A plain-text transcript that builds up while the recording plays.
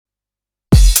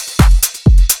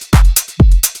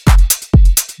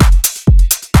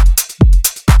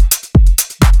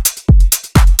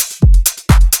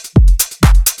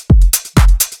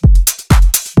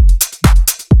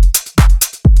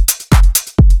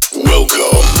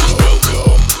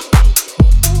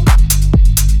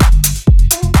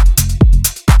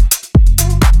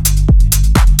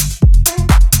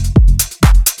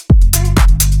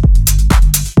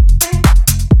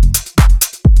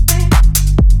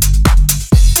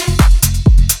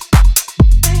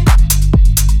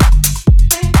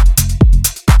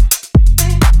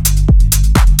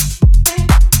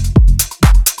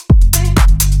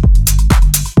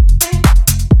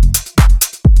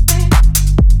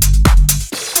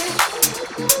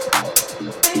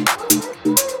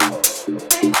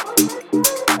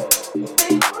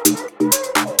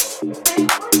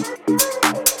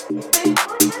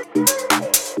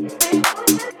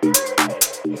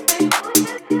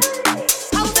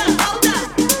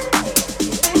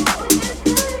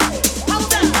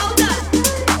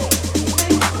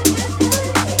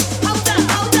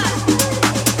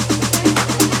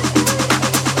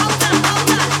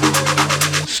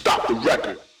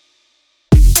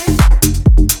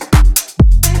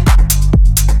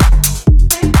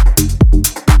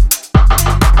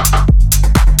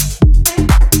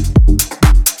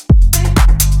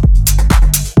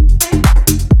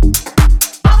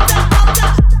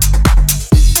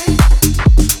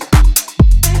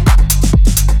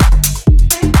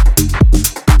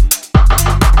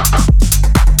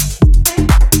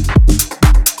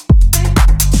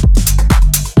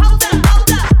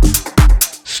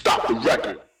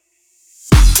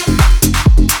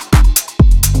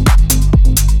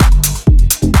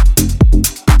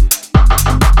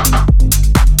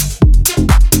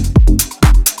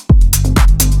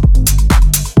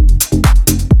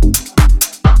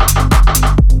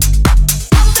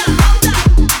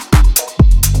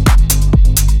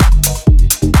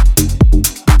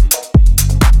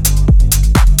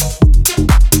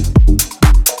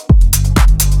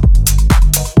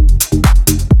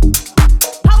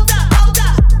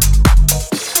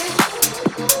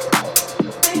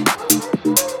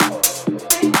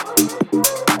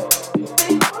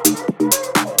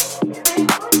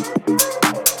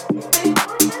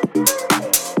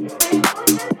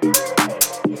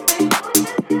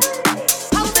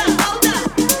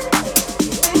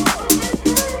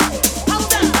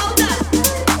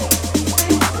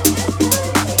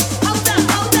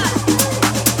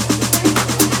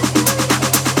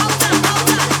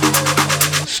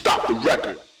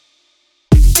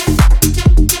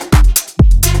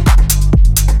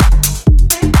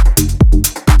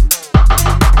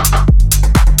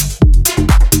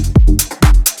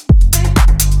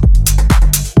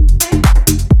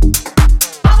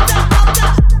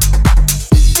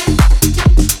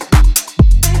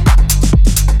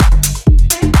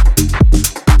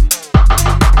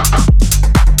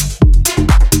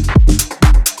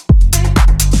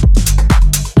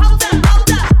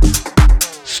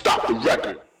Stop the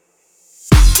record.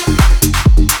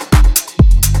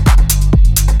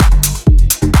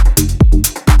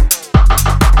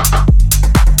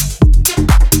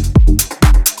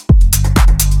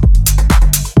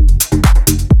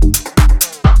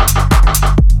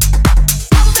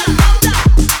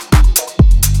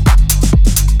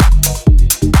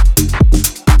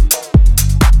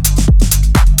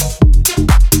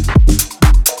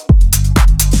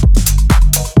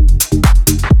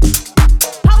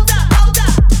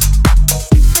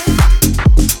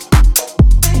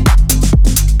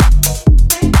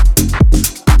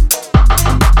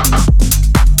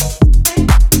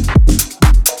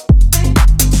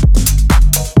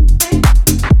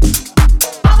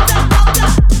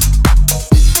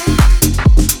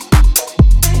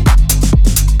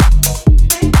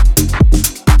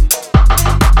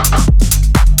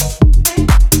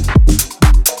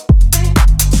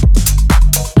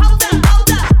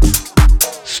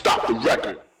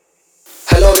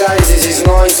 Hello guys, this is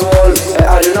Noise Wall.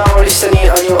 Are you now listening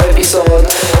a new episode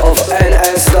of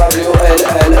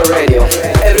NSWLL Radio?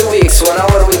 Every week, 1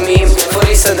 hour with me for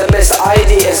listen the best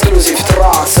ID exclusive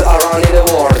tracks around in the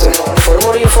world. For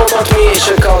more info about me,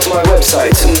 check out my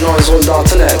website,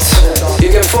 noisewall.net. You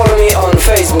can follow me on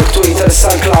Facebook, Twitter,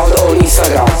 SoundCloud or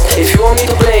Instagram. If you want me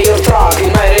to play your track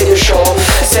in my radio show,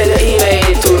 send an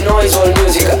email to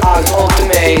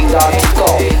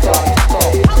noisewallmusic@hotmail.com.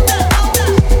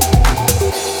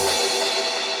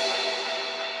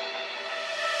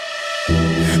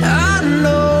 I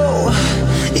know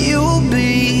you'll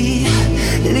be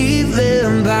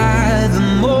leaving by the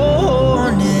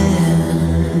morning.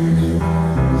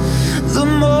 The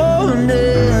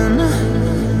morning.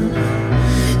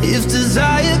 If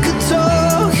desire could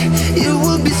talk, you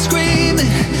would be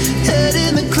screaming. Head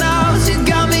in the clouds, you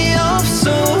got me up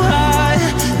so high.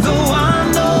 Though I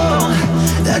know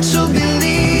that you'll be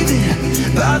leaving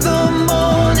by the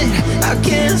morning, I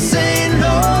can't say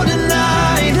no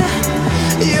tonight.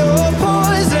 Your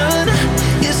poison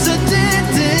is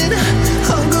addicted.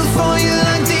 Hunger for you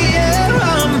like the air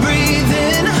I'm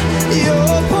breathing.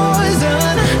 Your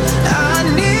poison, I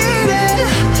need it.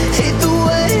 Hate the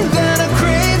way that I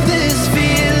crave this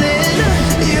feeling.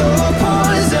 Your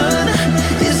poison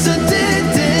is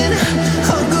addicted.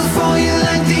 Hunger for you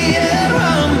like the air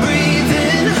I'm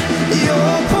breathing.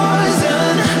 Your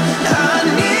poison, I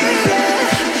need it.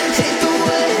 Hate the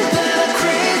way that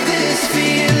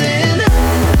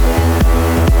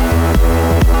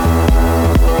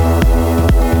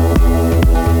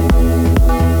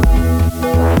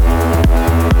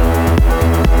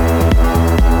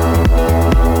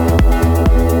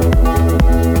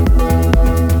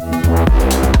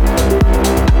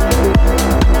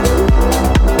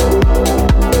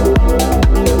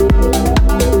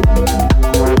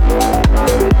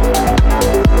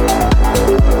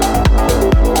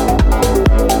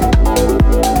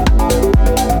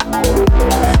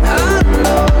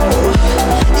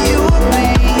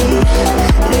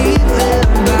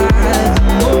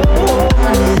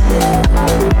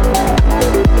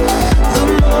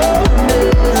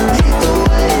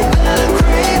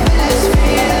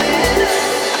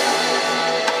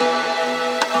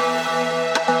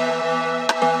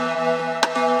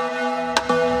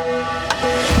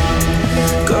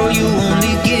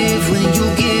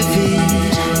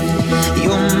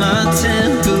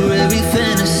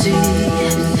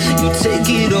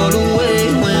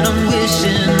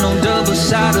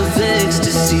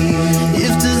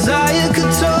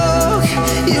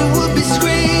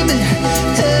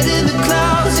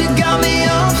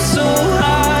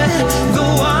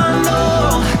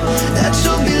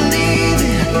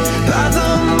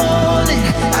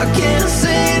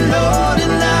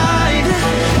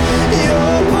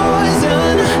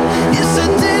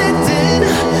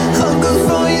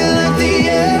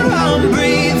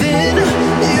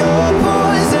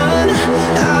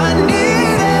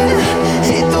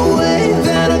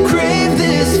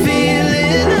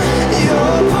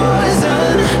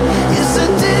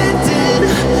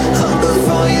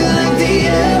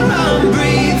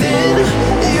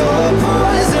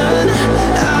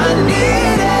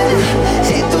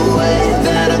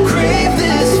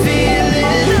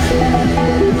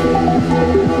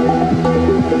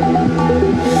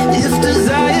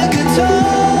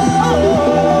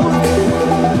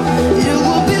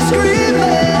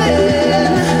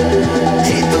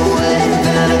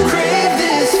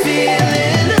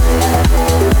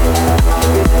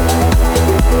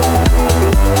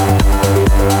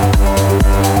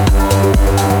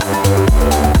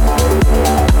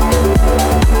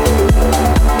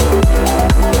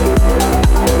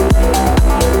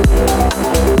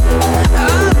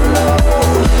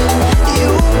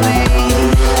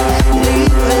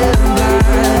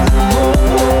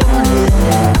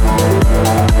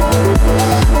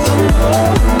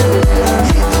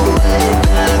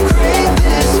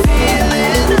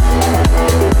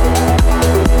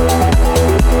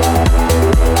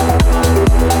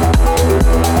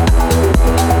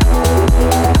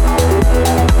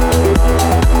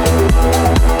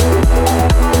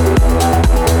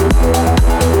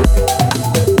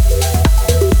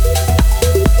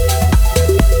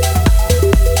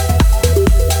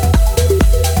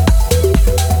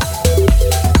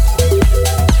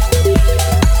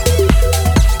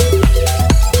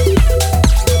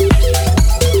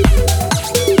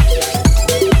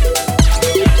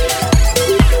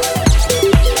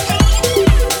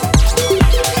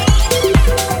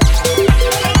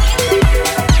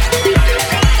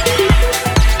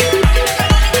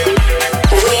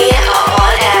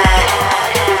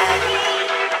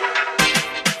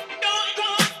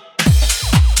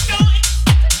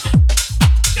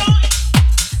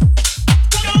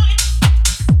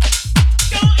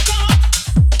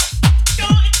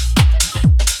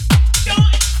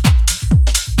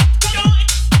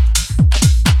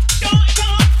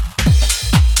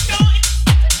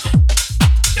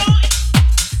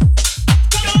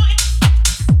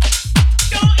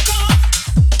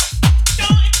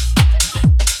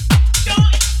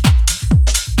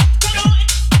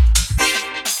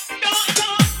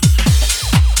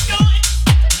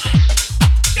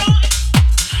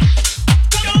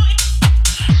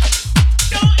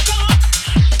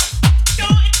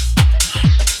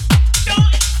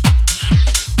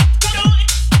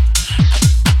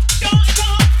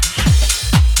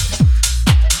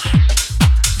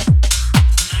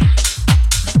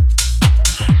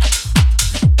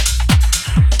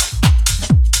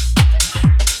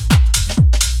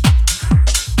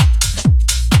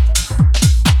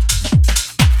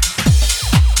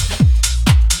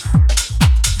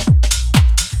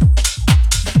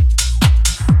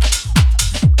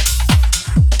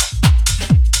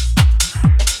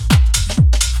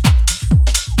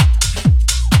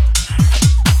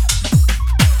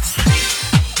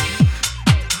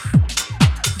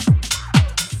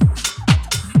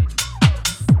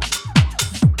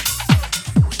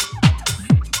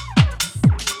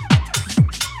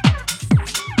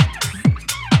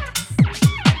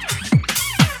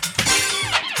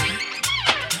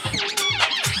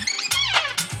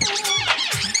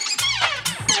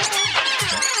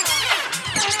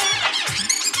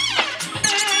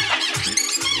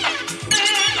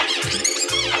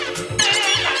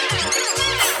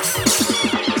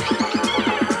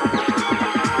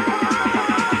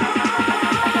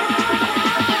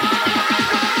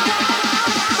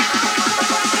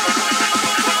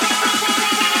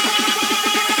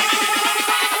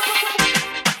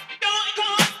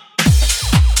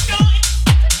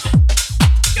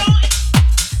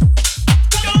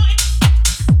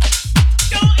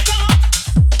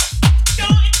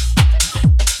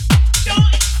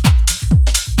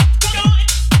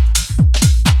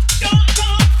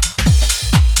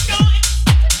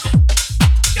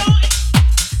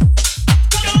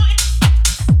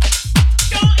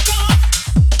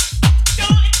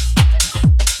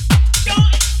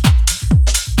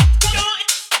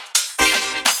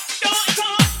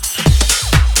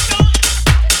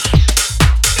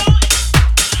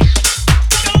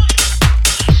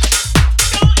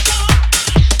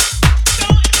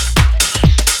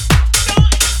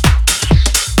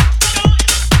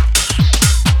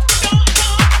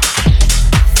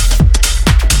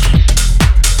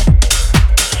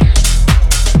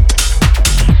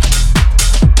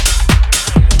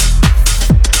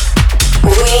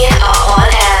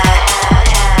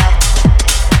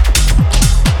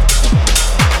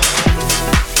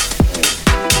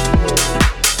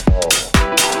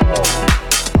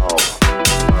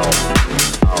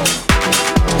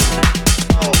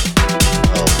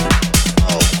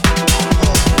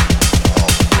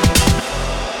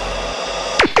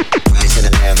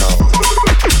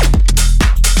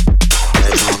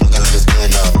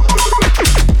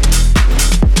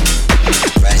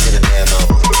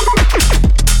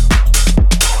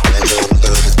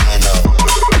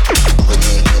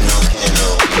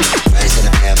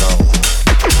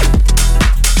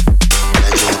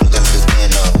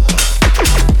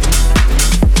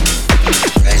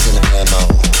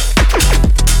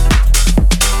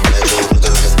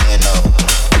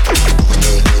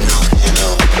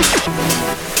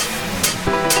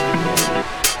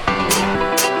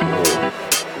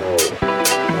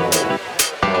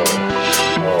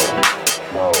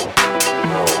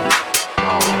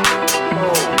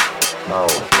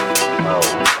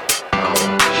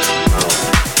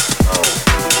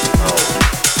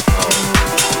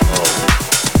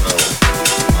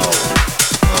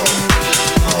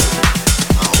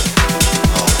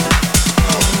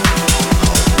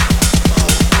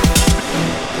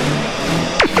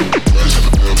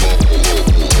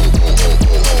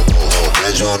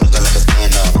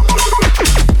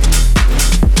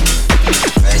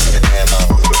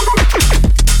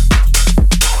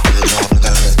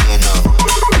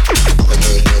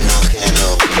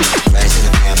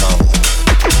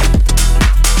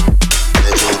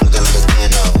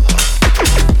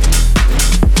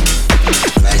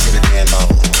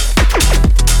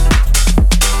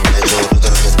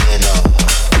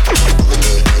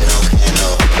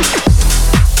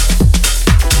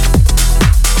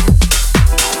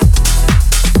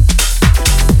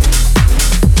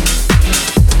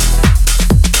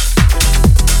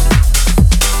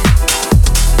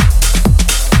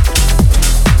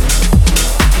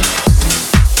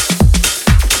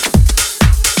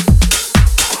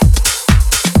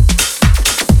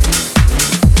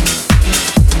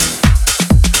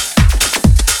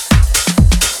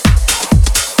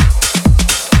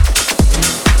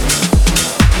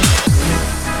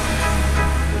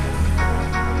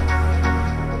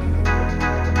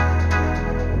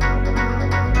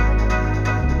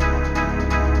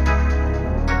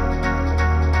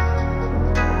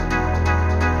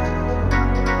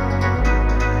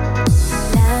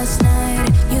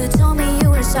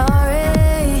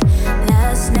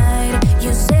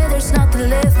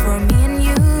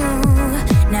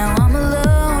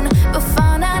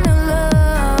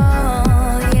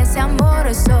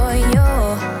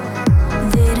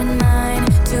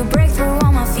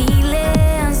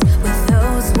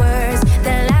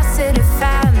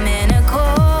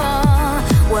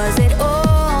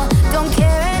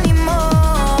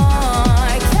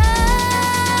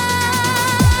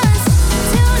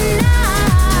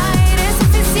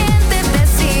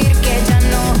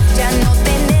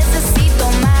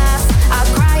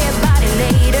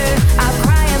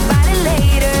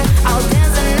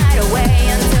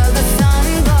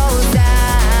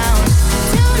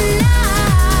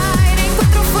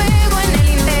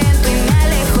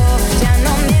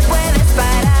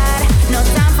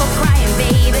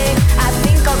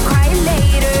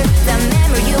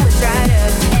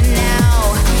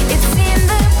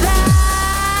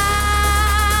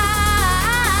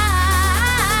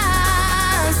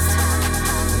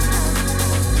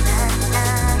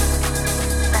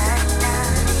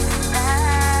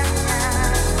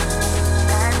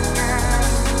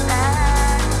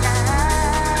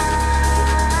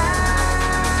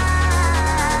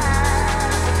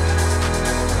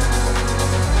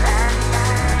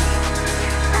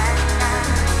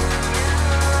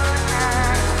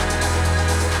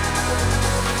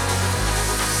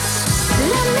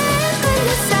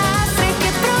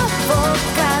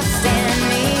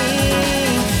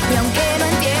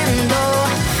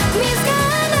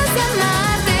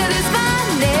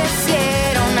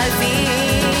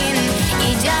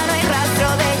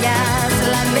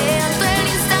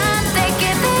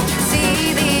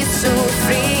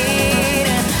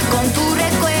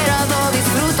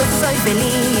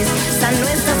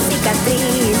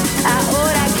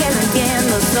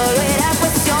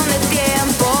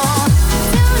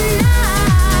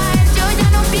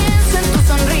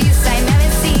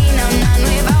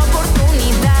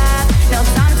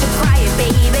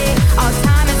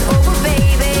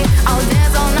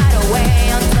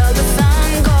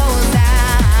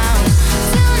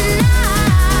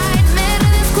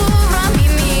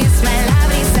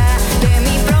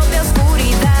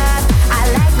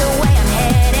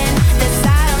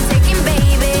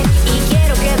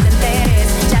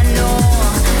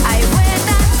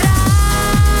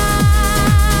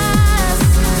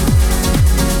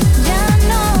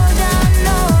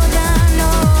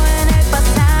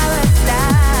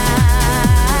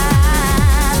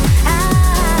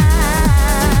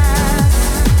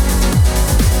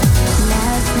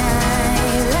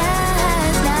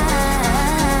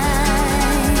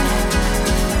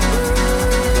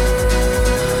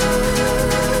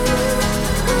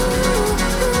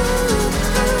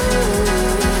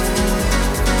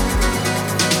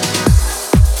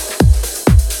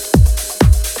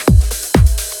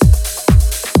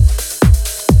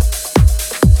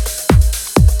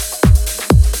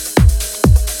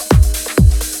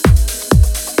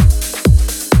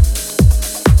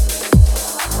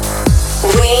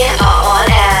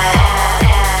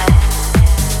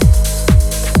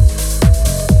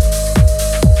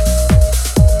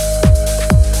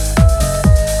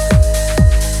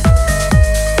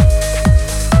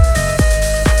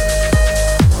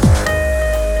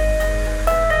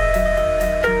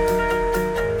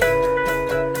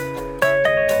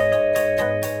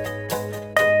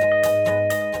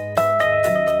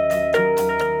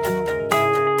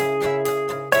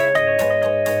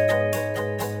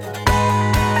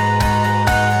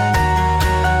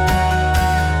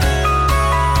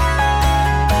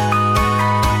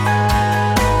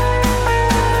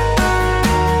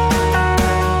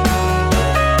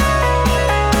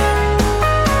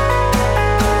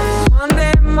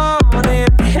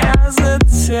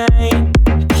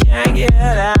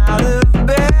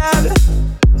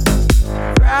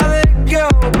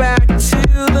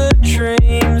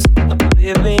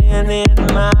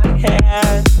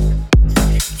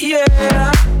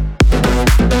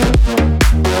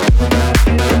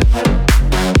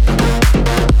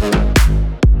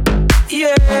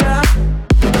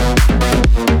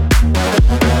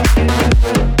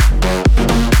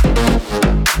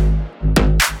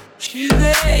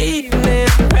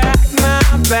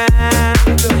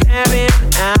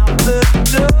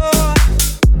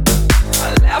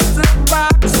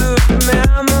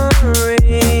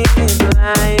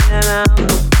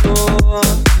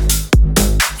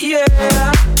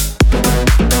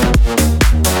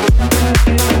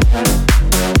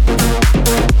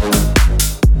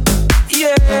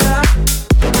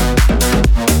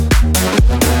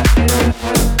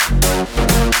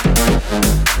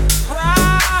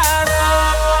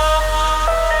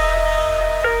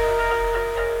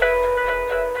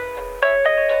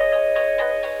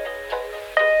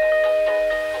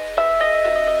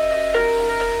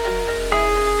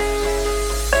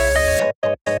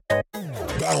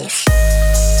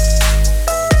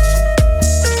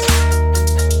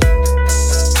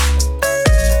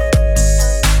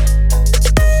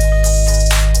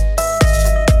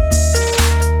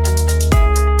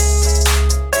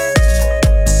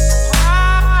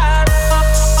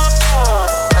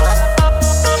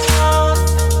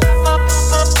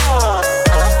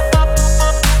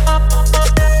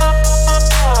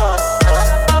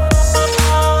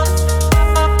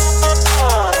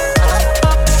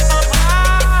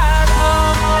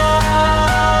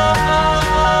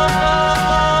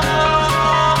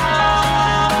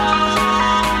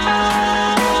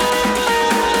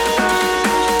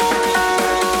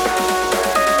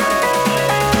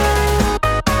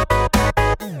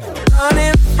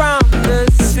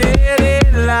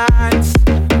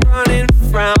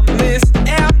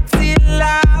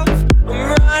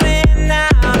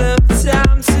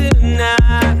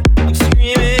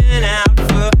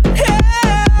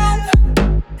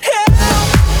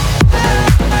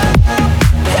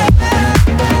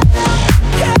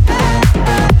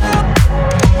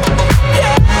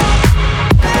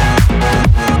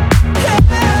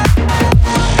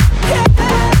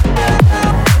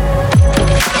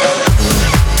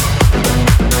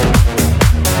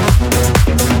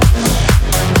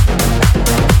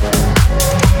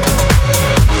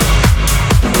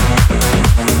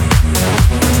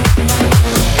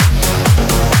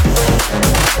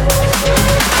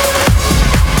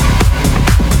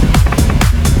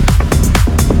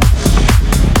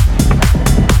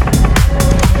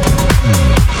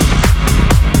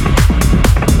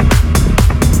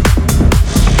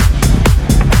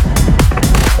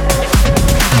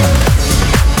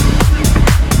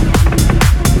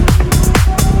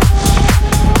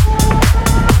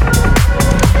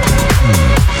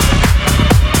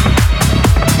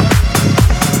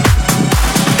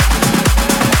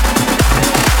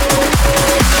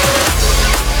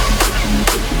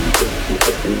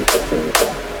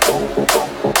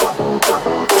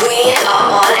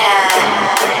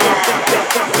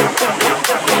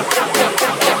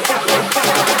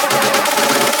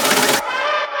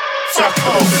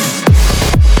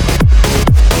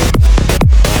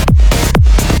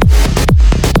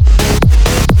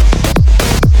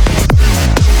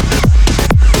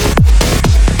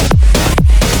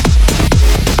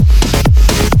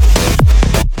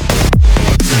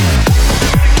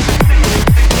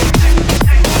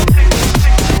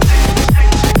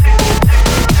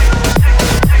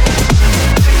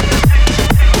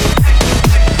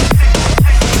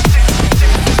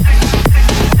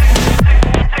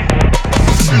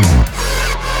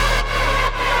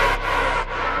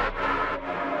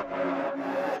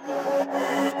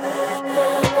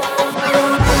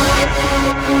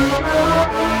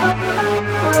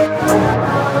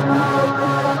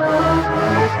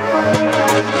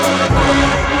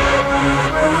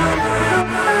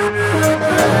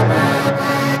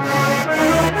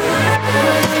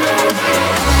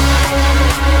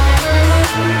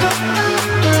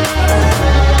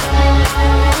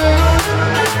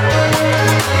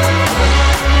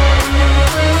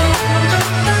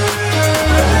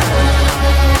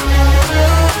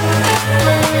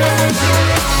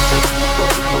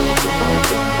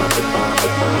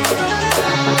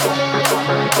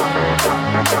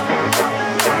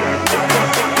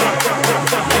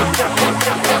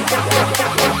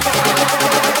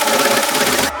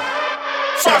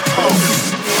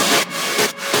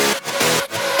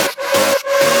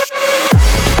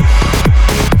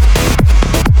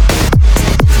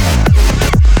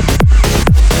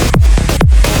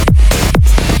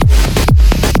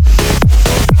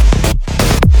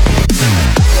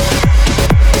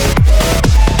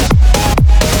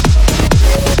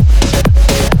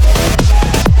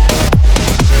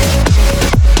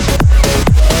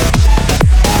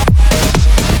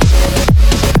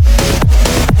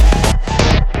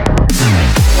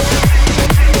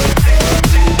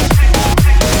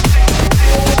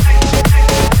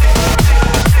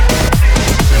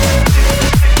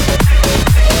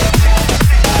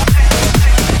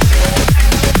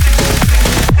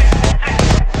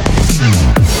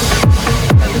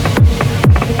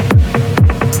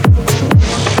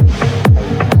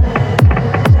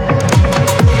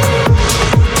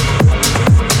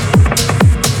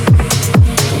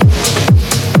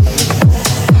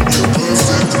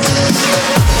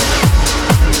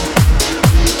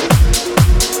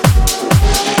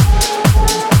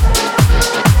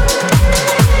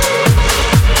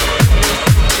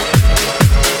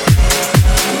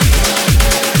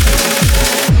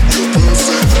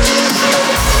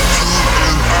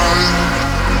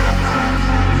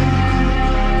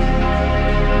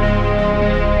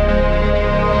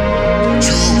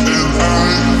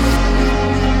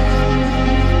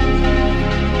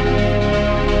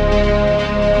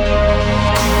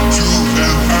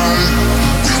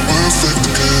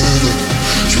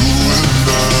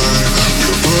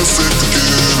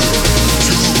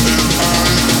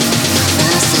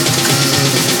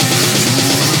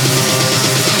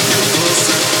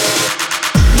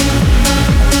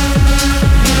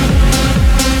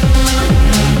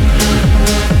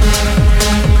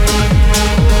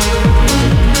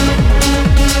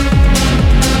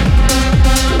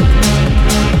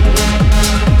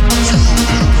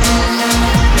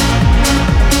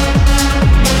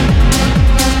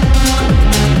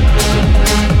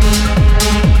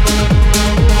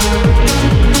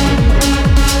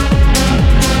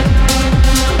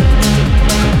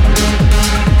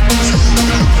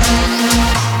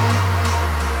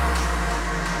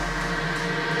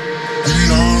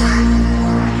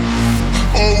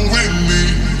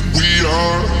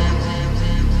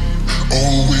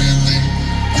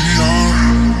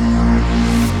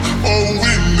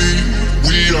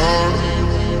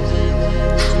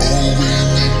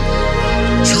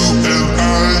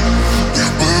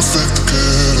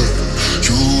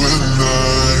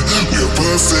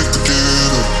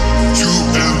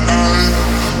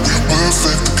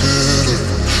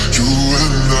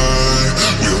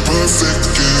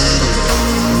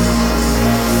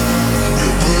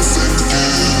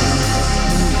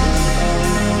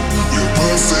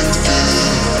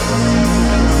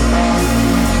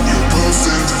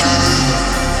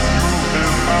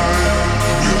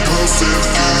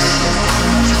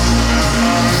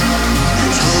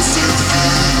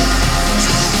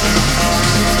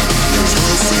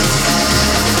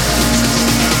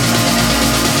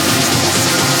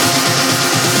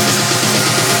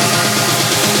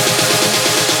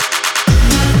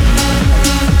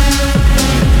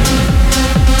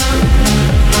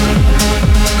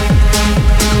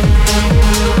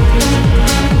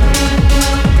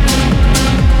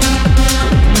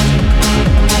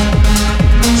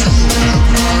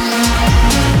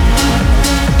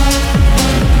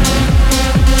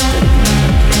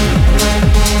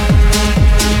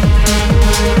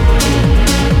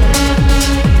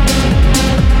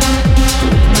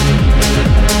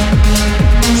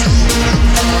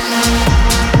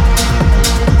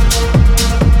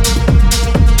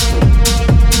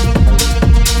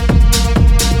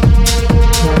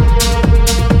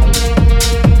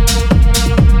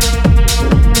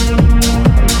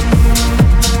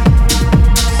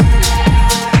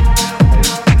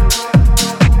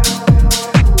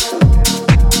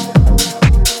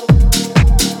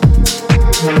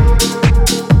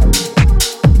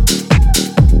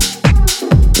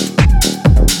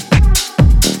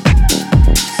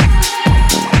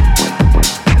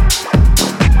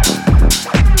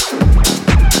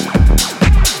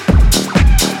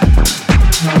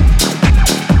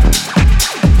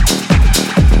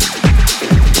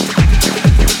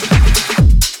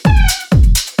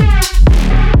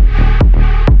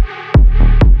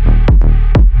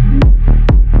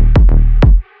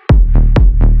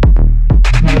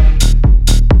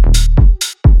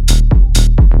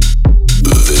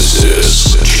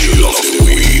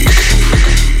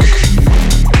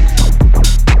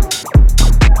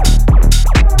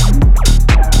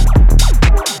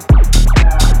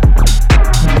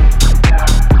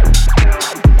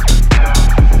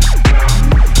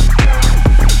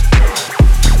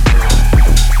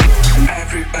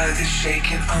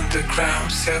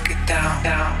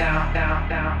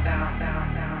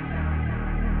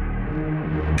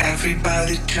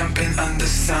Everybody jumping on the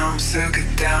sound, so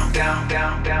get down, down,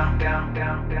 down, down, down,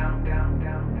 down, down, down,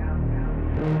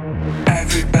 down.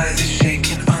 Everybody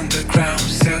shaking on the ground,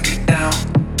 so get down.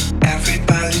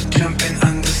 Everybody jumping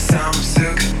on the sound,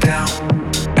 so get down.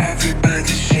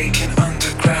 Everybody shaking on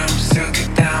the ground, so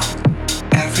get down.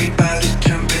 Everybody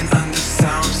jumping on the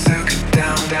sound, so get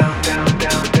down, down, down,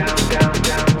 down, down, down,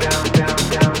 down, down, down,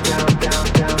 down, down, down,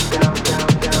 down, down, down,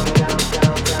 down, down,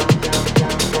 down,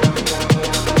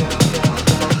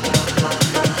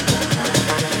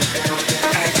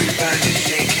 everybody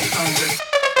shaking on the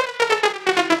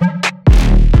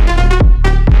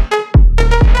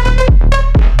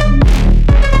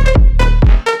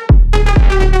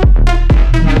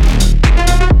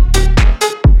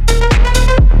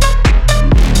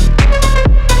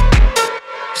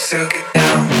so get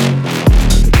down.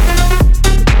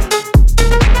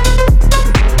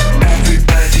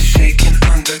 Everybody shaking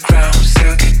on the ground,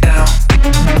 so get down.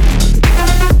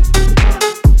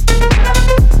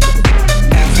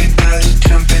 Everybody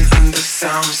jumping on the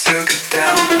sound, so get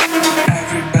down.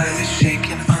 Everybody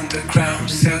shaking on the ground,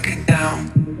 so get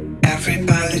down.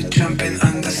 Everybody jumping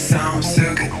on the sound,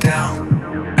 so get down.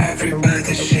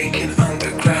 Everybody shaking on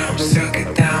the ground, so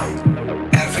get down.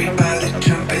 Everybody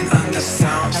jumping on the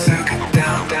sound, so get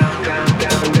down, down, down,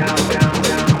 down, down, down,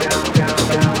 down, down, down,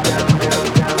 down,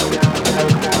 down,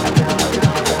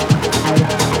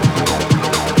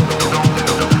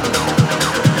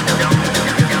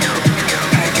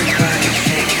 everybody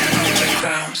shaking on the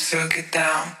ground, so get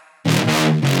down.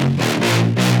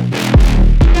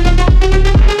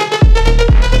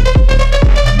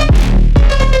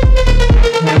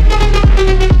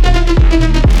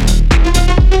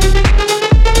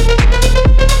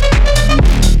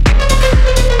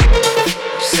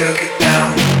 So get down.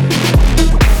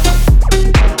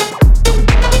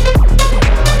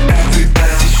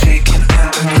 Everybody shaking on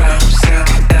the ground, so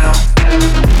get down.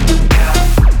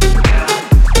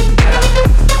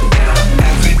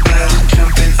 Everybody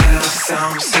jumping on the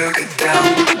sound, so get down.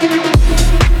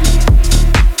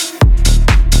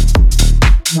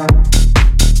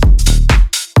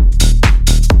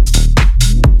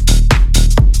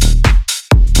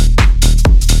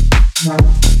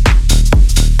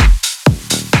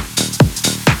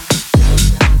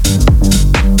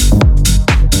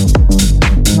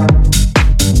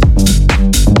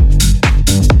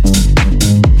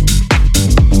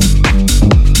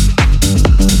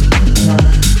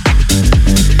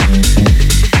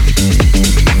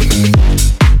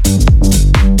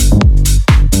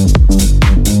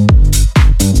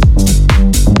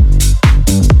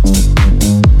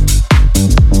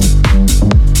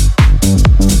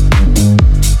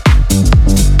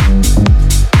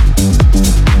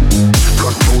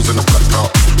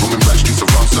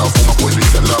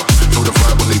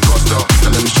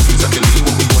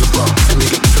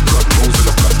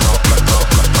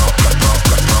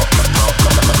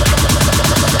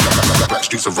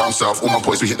 Around south, all my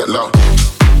boys we hit that loud.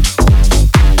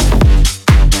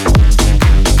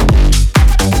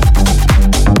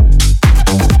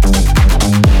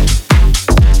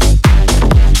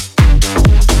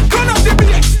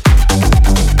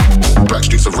 Back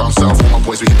streets around south, all my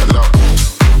boys we hit that loud.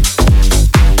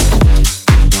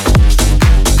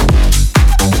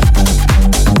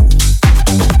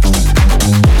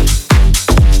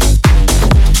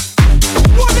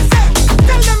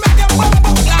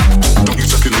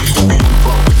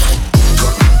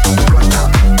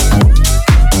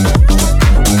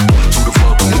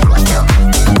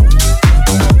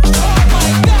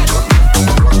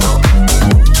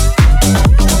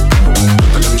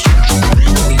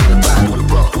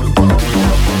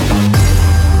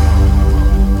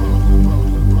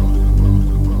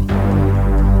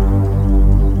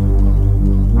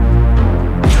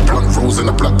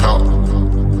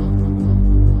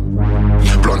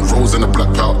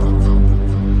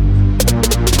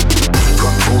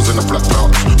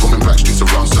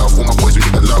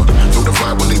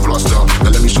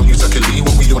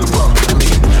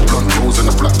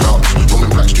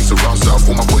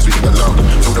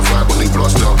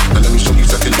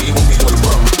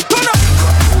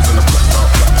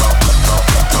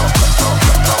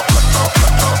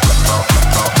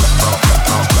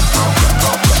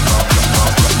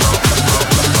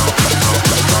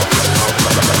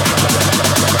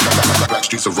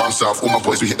 Around south, all my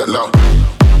boys we hit that loud.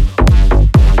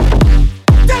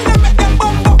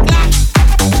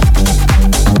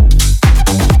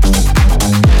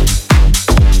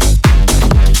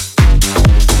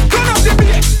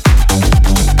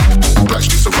 Black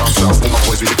streets around south, all my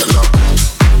boys we hit that loud.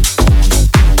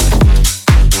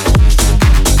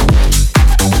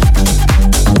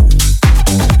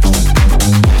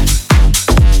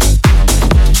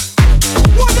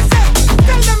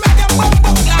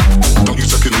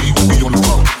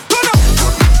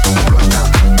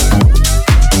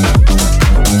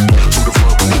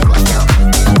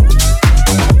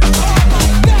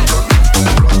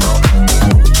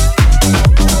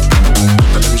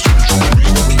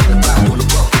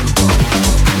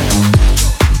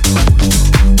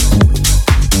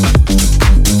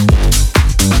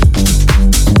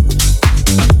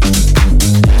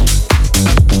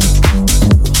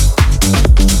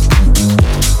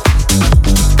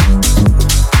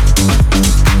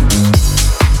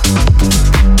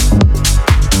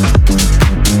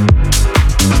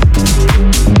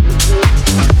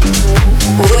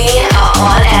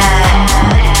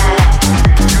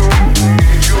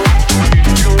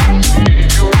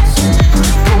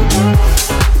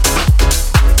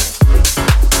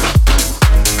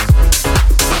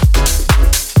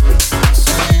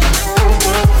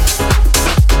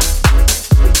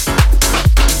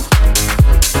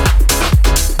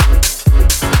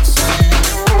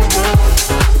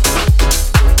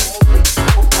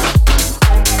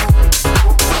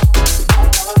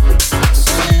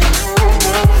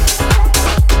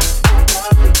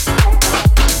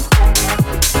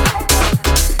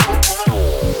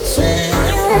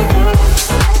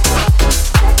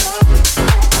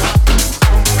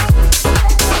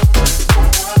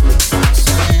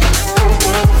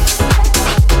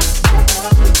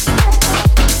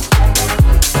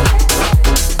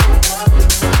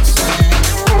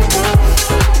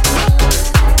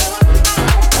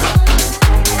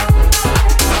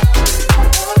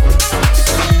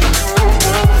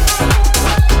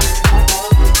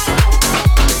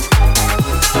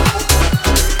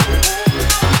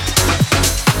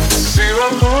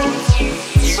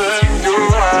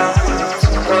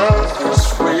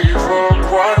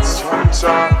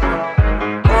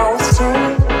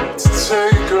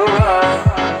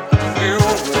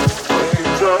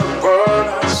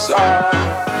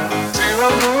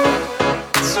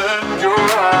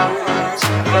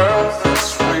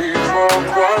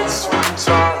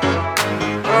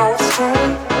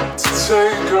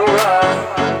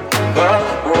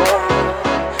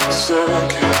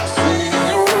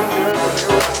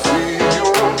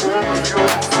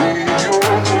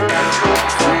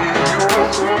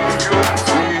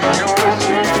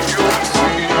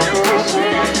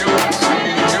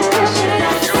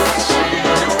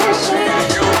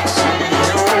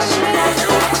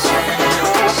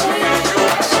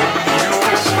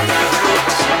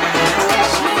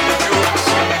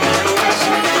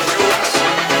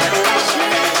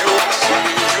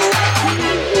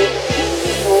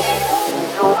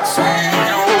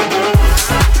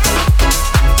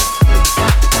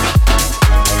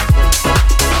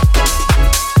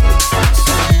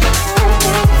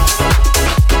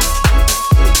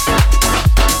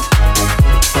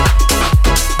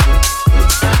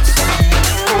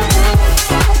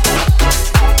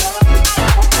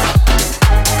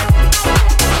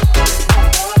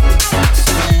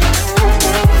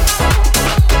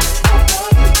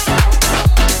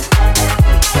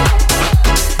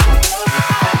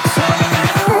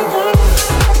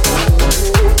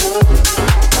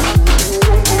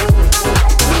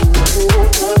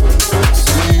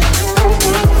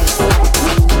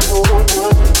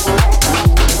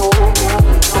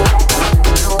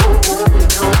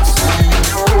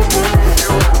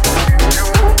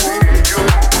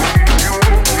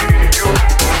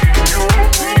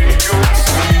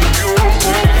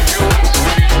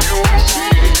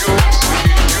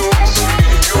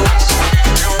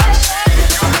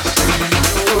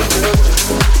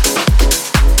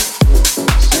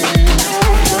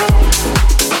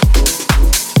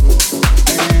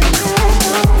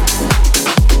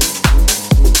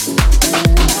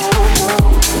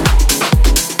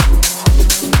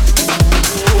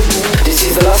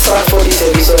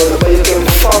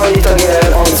 find it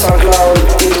again on SoundCloud,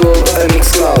 YouTube and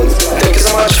Mixcloud. Thank you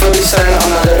so much for listening to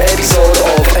another episode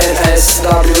of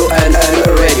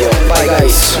NSWNL Radio. Bye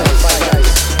guys.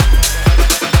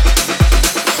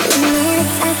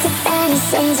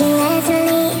 Said you had to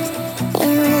leave.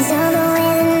 It was over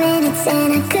within minutes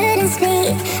and I couldn't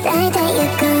speak. Right that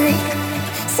you're gone,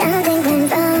 something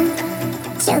went wrong.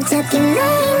 Choked up, you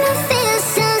made me feel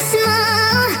so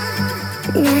small.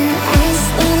 Now I just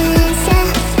need an answer.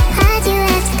 Why'd you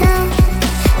have to go?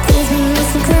 Please bring me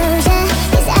some closure,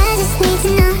 'cause I just need to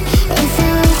know if I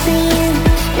wait for you.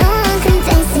 No one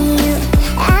compares to you.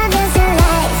 I built a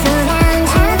life around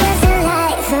you. I built a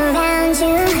life around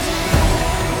you.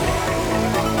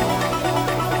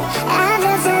 I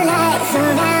built a life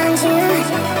around